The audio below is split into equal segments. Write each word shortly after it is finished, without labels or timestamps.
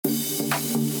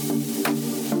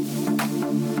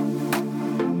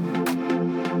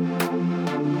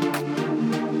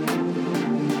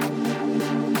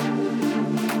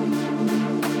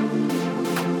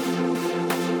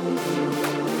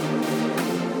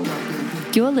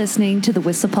You're listening to the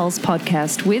Whistler Pulse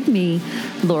podcast with me,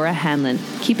 Laura Hanlon,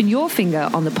 keeping your finger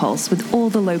on the pulse with all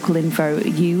the local info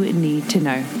you need to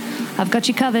know. I've got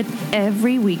you covered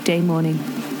every weekday morning.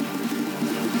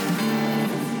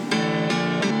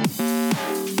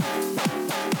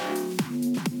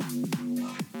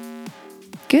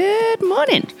 Good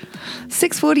morning.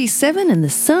 6:47 and the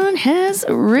sun has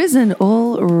risen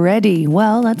already.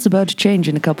 Well, that's about to change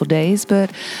in a couple of days, but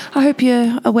I hope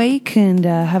you're awake and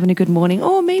having a good morning,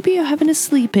 or maybe you're having a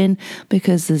sleep in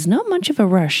because there's not much of a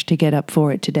rush to get up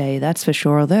for it today, that's for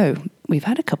sure, although we've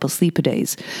had a couple sleeper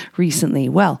days recently.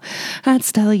 Well,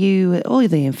 let's tell you all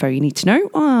the info you need to know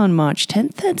on March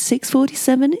 10th at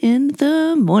 6:47 in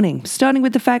the morning. Starting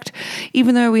with the fact,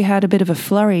 even though we had a bit of a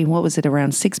flurry, what was it,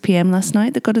 around 6 p.m. last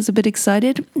night that got us a bit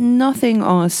excited, nothing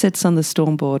sits on the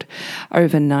storm board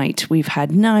overnight. We've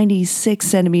had 96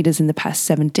 centimeters in the past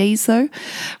 7 days, though,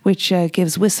 which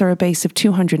gives Whistler a base of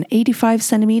 285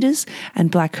 centimeters and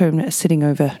Blackcomb sitting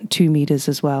over 2 meters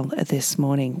as well this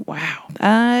morning.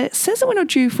 Wow. It says that we're not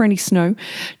due for any snow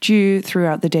due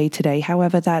throughout the day today.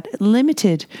 However, that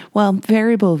limited,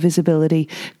 variable visibility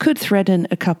could threaten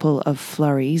a couple of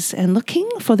flurries. And looking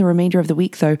for the remainder of the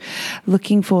week, though,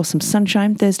 looking for some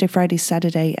sunshine Thursday, Friday,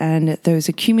 Saturday, and those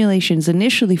accumulations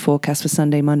initially forecast for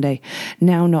Sunday, Monday,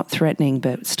 now not threatening,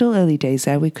 but still early days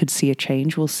there. We could see a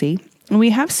change. We'll see. And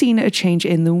we have seen a change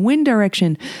in the wind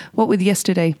direction. What with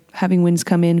yesterday having winds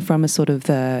come in from a sort of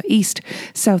the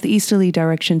southeasterly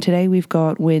direction, today we've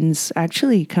got winds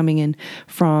actually coming in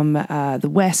from the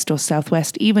west or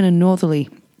southwest, even a northerly,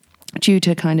 due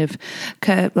to kind of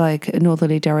like a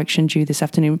northerly direction due this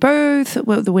afternoon. Both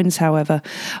the winds, however,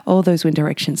 all those wind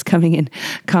directions coming in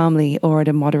calmly or at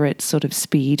a moderate sort of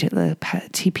speed,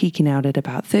 peaking out at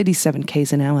about 37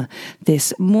 k's an hour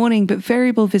this morning. But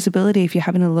variable visibility, if you're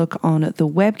having a look on the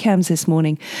webcams this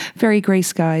morning, very grey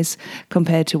skies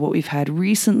compared to what we've had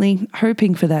recently.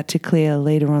 Hoping for that to clear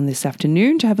later on this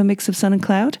afternoon to have a mix of sun and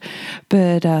cloud.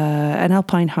 But an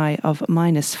alpine high of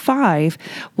 -5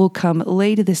 will come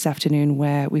later this afternoon,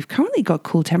 where we've currently got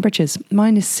cool temperatures,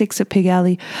 -6 at Pig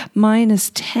Alley,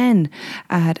 -10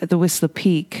 at the Whistler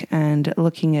Peak, and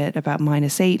looking at about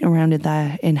 -8 around it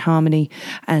there in Harmony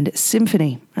and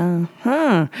Symphony,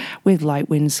 with light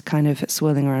winds kind of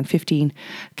swirling around 15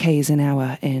 k's an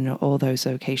hour in all those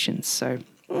locations. So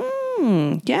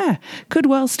yeah, could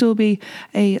well still be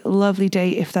a lovely day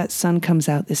if that sun comes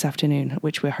out this afternoon,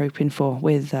 which we're hoping for,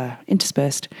 with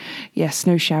interspersed,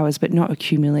 snow showers, but not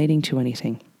accumulating to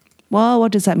anything. Well,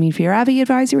 what does that mean for your AVI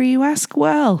advisory, you ask?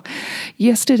 Well,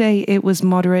 yesterday it was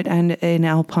moderate, and in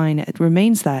Alpine it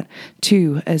remains that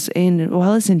too, as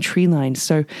in tree lines.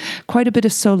 So quite a bit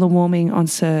of solar warming on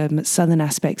some southern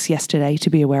aspects yesterday to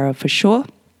be aware of for sure.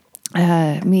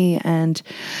 Me and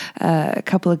a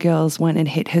couple of girls went and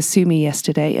hit Hasumi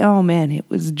yesterday. Oh man, it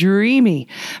was dreamy.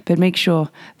 But make sure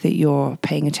that you're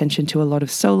paying attention to a lot of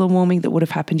solar warming that would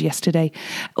have happened yesterday.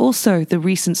 Also, the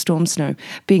recent storm snow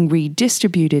being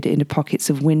redistributed into pockets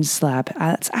of wind slab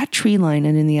at tree line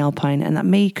and in the Alpine, and that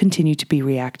may continue to be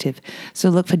reactive. So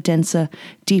look for denser,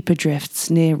 deeper drifts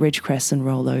near ridge crests and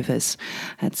rollovers.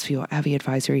 That's for your AVI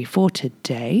advisory for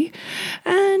today.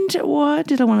 And what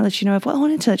did I want to let you know of? Well, I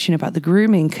wanted to let you know about the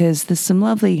grooming, because there's some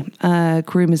lovely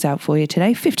groomers out for you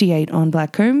today. 58 on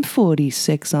Blackcomb,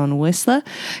 46 on Whistler,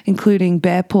 including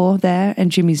Bear Paw there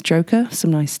and Jimmy's Joker.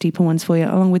 Some nice steeper ones for you,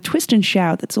 along with Twist and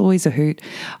Shout. That's always a hoot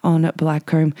on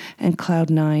Blackcomb, and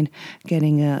Cloud9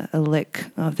 getting a lick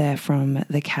of there from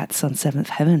the Cats on 7th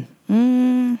Heaven.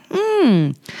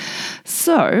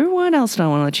 So what else do I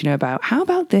want to let you know about? How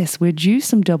about this? We're due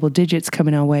some double digits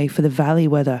coming our way for the valley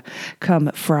weather come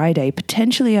Friday,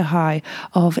 potentially a high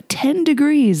of 10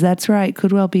 degrees. That's right.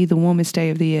 Could well be the warmest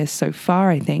day of the year so far,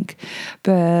 I think.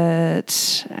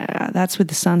 But that's with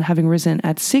the sun having risen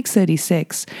at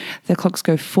 6:36. The clocks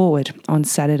go forward on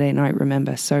Saturday night,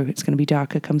 remember. So it's going to be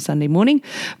darker come Sunday morning.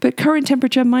 But current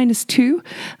temperature -2.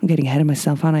 I'm getting ahead of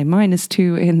myself, aren't I?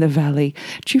 -2 in the valley.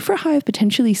 Due for a high of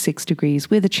potentially 6 degrees,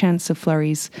 with a chance of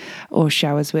flurries or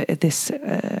showers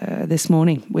this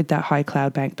morning with that high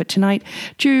cloud bank. But tonight,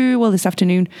 this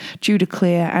afternoon, due to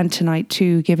clear, and tonight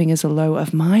too, giving us a low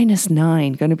of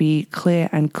 -9. Going to be clear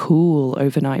and cool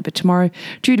overnight. But tomorrow,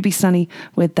 due to be sunny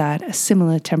with that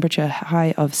similar temperature,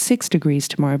 high of 6 degrees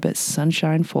tomorrow, but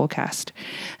sunshine forecast.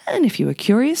 And if you were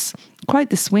curious, quite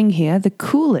the swing here. The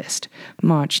coolest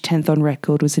March 10th on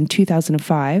record was in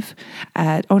 2009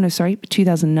 at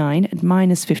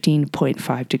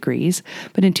 -15.5 degrees.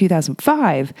 But in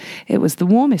 2005, it was the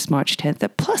warmest March 10th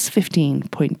at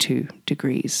 +15.2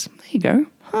 degrees. There you go.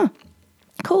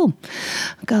 Cool.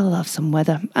 Gotta love some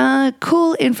weather.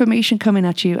 Cool information coming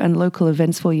at you and local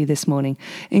events for you this morning,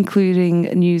 including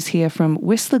news here from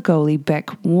Whistler goalie Beck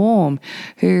Warm,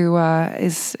 who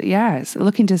is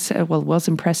looking to, was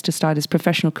impressed to start his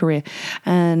professional career.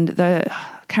 And the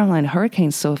Carolina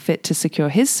Hurricanes saw fit to secure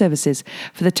his services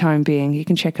for the time being. You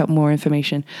can check out more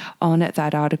information on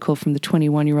that article from the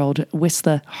 21-year-old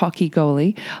Whistler hockey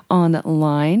goalie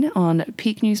online on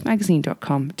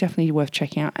peaknewsmagazine.com. Definitely worth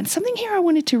checking out. And something here I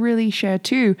wanted to really share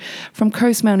too from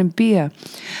Coast Mountain Beer.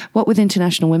 What with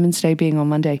International Women's Day being on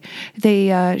Monday,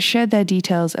 they shared their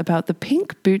details about the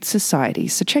Pink Boots Society.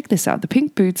 So check this out. The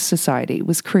Pink Boots Society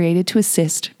was created to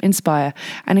assist, inspire,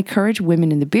 and encourage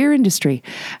women in the beer industry.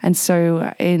 And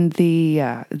so in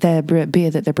their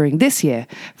beer that they're brewing this year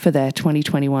for their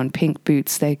 2021 Pink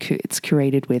Boots, it's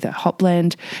curated with a hop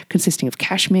blend consisting of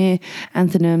cashmere,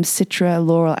 anthinum, citra,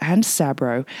 laurel, and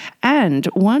sabro, and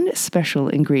one special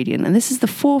ingredient. And this is the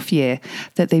 4th year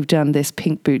that they've done this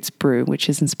Pink Boots brew, which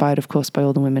is inspired, of course, by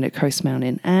all the women at Coast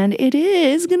Mountain. And it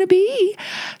is going to be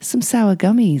some sour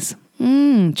gummies.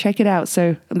 Check it out.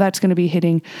 So that's going to be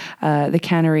hitting the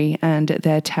cannery and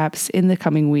their taps in the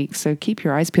coming weeks. So keep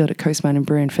your eyes peeled at Coast Mountain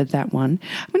Brewing for that one.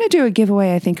 I'm going to do a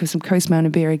giveaway, I think, of some Coast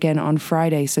Mountain beer again on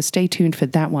Friday. So stay tuned for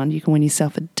that one. You can win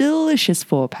yourself a delicious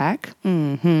 4-pack.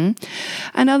 And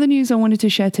other news I wanted to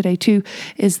share today too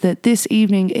is that this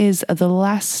evening is the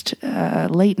last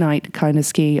late night kind of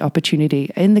ski opportunity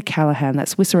in the Callahan.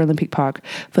 That's Whistler Olympic Park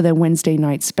for their Wednesday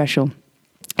night special.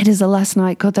 It is the last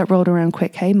night. God, that rolled around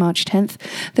quick. Hey, March 10th.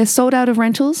 They're sold out of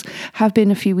rentals. Have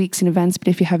been a few weeks in advance, but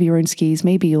if you have your own skis,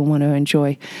 maybe you'll want to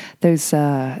enjoy those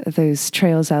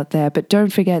trails out there. But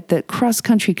don't forget that Cross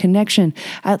Country Connection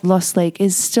at Lost Lake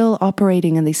is still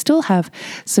operating, and they still have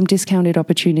some discounted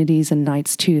opportunities and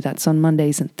nights too. That's on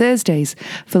Mondays and Thursdays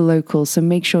for locals. So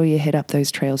make sure you hit up those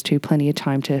trails too. Plenty of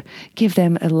time to give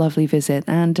them a lovely visit.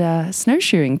 And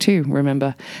snowshoeing too,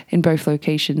 remember, in both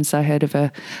locations. I heard of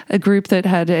a group that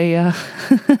had a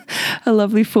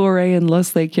lovely foray in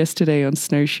Lost Lake yesterday on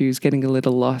snowshoes, getting a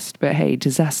little lost. But hey,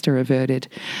 disaster averted,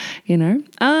 you know.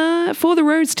 For the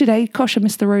roads today, gosh, I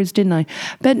missed the roads, didn't I?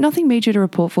 But nothing major to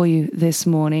report for you this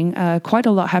morning. Quite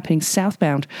a lot happening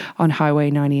southbound on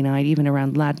Highway 99, even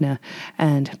around Ladner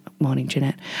and, morning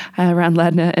Jeanette, around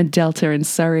Ladner and Delta in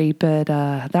Surrey. But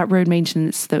that road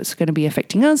maintenance that's going to be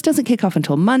affecting us doesn't kick off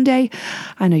until Monday.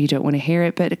 I know you don't want to hear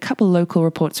it, but a couple local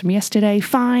reports from yesterday.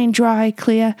 Fine, dry,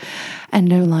 clear, and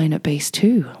no line at base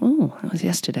 2. Oh, that was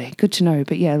yesterday. Good to know.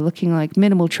 But yeah, looking like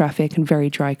minimal traffic and very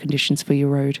dry conditions for your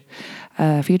road,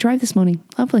 for your drive this morning.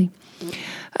 Lovely.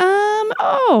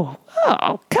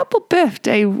 Couple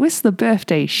Whistler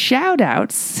birthday shout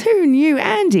outs. Who knew?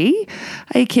 Andy,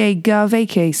 aka Gov,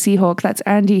 aka Seahawk. That's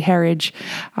Andy Herridge,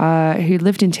 who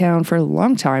lived in town for a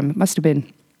long time. It must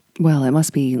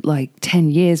be like 10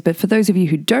 years. But for those of you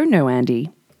who don't know Andy,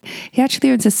 he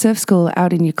actually owns a surf school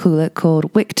out in Ucluelet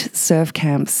called Wicked Surf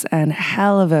Camps, and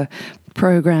hell of a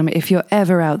program. If you're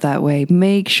ever out that way,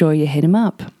 make sure you hit him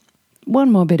up.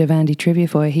 One more bit of Andy trivia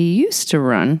for you. He used to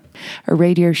run a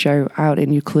radio show out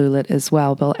in Ucluelet as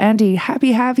well. Well, Andy,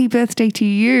 happy birthday to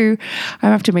you. I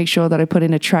have to make sure that I put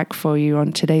in a track for you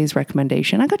on today's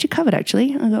recommendation. I got you covered,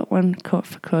 actually. I got one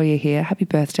for you here. Happy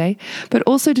birthday. But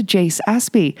also to Jace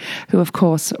Aspey, who, of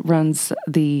course, runs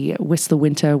the Whistler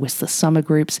Winter, Whistler Summer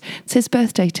groups. It's his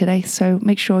birthday today, so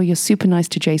make sure you're super nice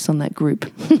to Jace on that group.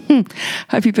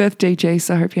 Happy birthday,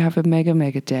 Jace. I hope you have a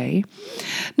mega day.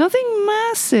 Nothing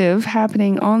massive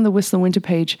happening on the Whistler Winter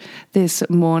page this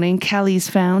morning. Callie's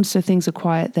found, so things are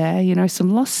quiet there. You know,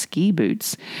 some lost ski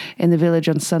boots in the village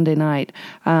on Sunday night.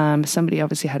 Somebody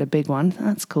obviously had a big one.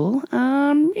 That's cool.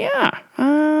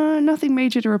 Nothing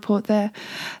major to report there.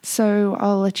 So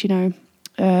I'll let you know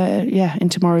in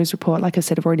tomorrow's report. Like I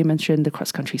said, I've already mentioned the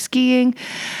cross-country skiing.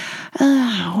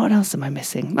 What else am I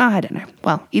missing? I don't know.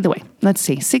 Well, either way, let's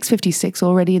see. 6:56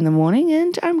 already in the morning,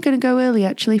 and I'm going to go early,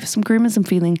 actually, for some groomers. I'm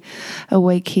feeling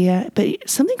awake here. But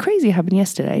something crazy happened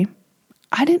yesterday.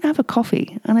 I didn't have a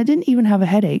coffee, and I didn't even have a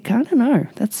headache. I don't know.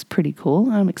 That's pretty cool.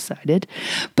 I'm excited.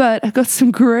 But I got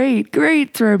some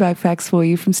great throwback facts for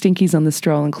you from Stinkies on the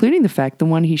Stroll, including the fact, the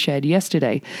one he shared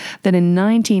yesterday, that in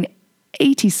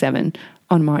 1987,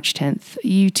 on March 10th,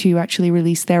 U2 actually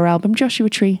released their album Joshua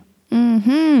Tree.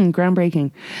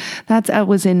 Groundbreaking. That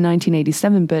was in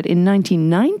 1987, but in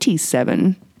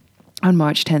 1997, On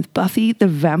March 10th, Buffy the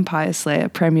Vampire Slayer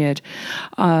premiered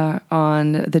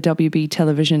on the WB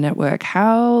television network.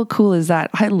 How cool is that?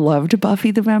 I loved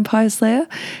Buffy the Vampire Slayer.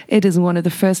 It is one of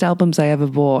the first albums I ever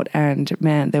bought. And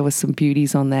man, there was some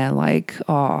beauties on there. Like,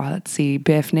 let's see,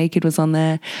 Barefoot Naked was on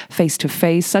there. Face to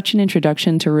Face, such an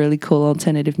introduction to really cool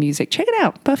alternative music. Check it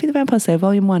out. Buffy the Vampire Slayer,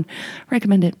 Volume 1.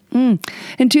 Recommend it.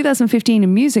 In 2015,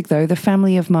 in music, though, the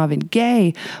family of Marvin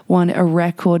Gaye won a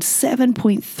record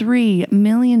 $7.3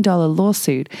 million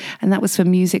lawsuit, and that was for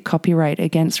music copyright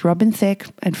against Robin Thicke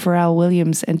and Pharrell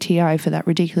Williams and T.I. for that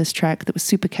ridiculous track that was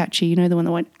super catchy. You know, the one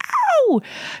that went, ow!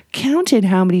 Counted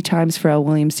how many times Pharrell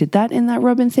Williams did that in that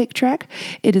Robin Thicke track.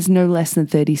 It is no less than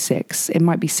 36. It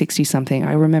might be 60-something.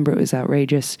 I remember it was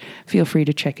outrageous. Feel free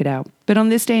to check it out. But on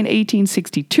this day in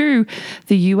 1862,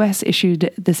 the US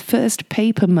issued this first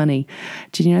paper money.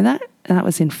 Did you know that? That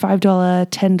was in $5, $10,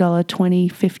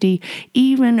 $20, $50,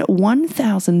 even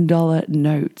 $1,000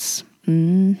 notes.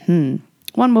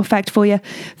 One more fact for you,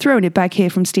 throwing it back here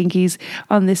from Stinkies.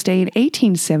 On this day in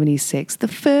 1876, the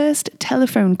first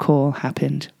telephone call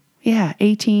happened. Yeah,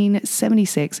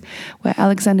 1876, where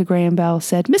Alexander Graham Bell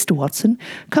said, "Mr. Watson,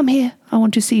 come here, I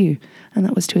want to see you." And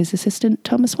that was to his assistant,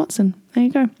 Thomas Watson. There you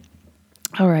go.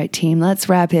 All right, team, let's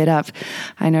wrap it up.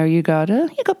 I know you got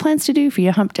plans to do for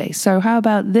your hump day. So how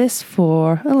about this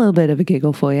for a little bit of a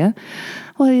giggle for you?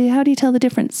 Well, how do you tell the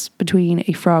difference between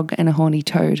a frog and a horny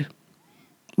toad?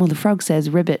 Well, the frog says,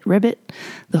 ribbit, ribbit.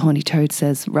 The horny toad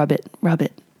says, rub it, rub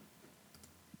it.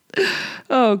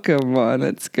 Oh, come on.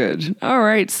 That's good. All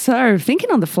right. So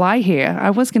thinking on the fly here, I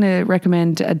was going to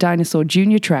recommend a Dinosaur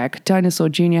Jr. track. Dinosaur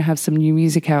Jr. have some new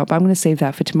music out, but I'm going to save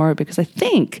that for tomorrow because I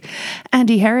think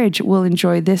Andy Herridge will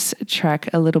enjoy this track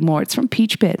a little more. It's from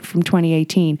Peach Pit from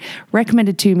 2018,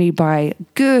 recommended to me by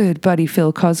good buddy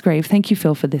Phil Cosgrave. Thank you,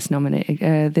 Phil, for this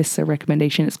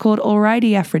recommendation. It's called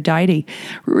Alrighty Aphrodite.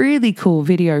 Really cool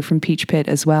video from Peach Pit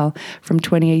as well from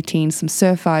 2018. Some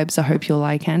surf vibes. I hope you'll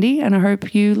like, Andy, and I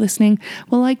hope you listening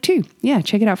will like too. Yeah,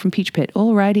 check it out from Peach Pit.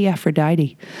 Alrighty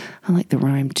Aphrodite. I like the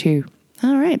rhyme too.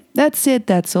 All right, that's it.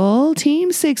 That's all. Team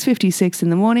 6:56 in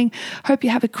the morning. Hope you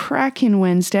have a cracking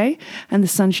Wednesday and the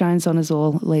sun shines on us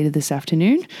all later this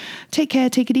afternoon. Take care,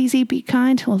 take it easy, be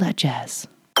kind, all that jazz.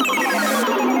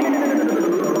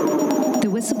 The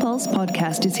Whistle Pulse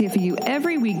podcast is here for you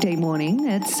every weekday morning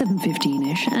at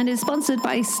 7:15ish and is sponsored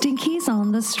by Stinkies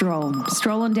on the Stroll.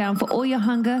 Stroll on down for all your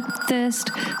hunger,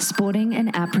 thirst, sporting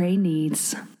and après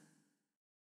needs.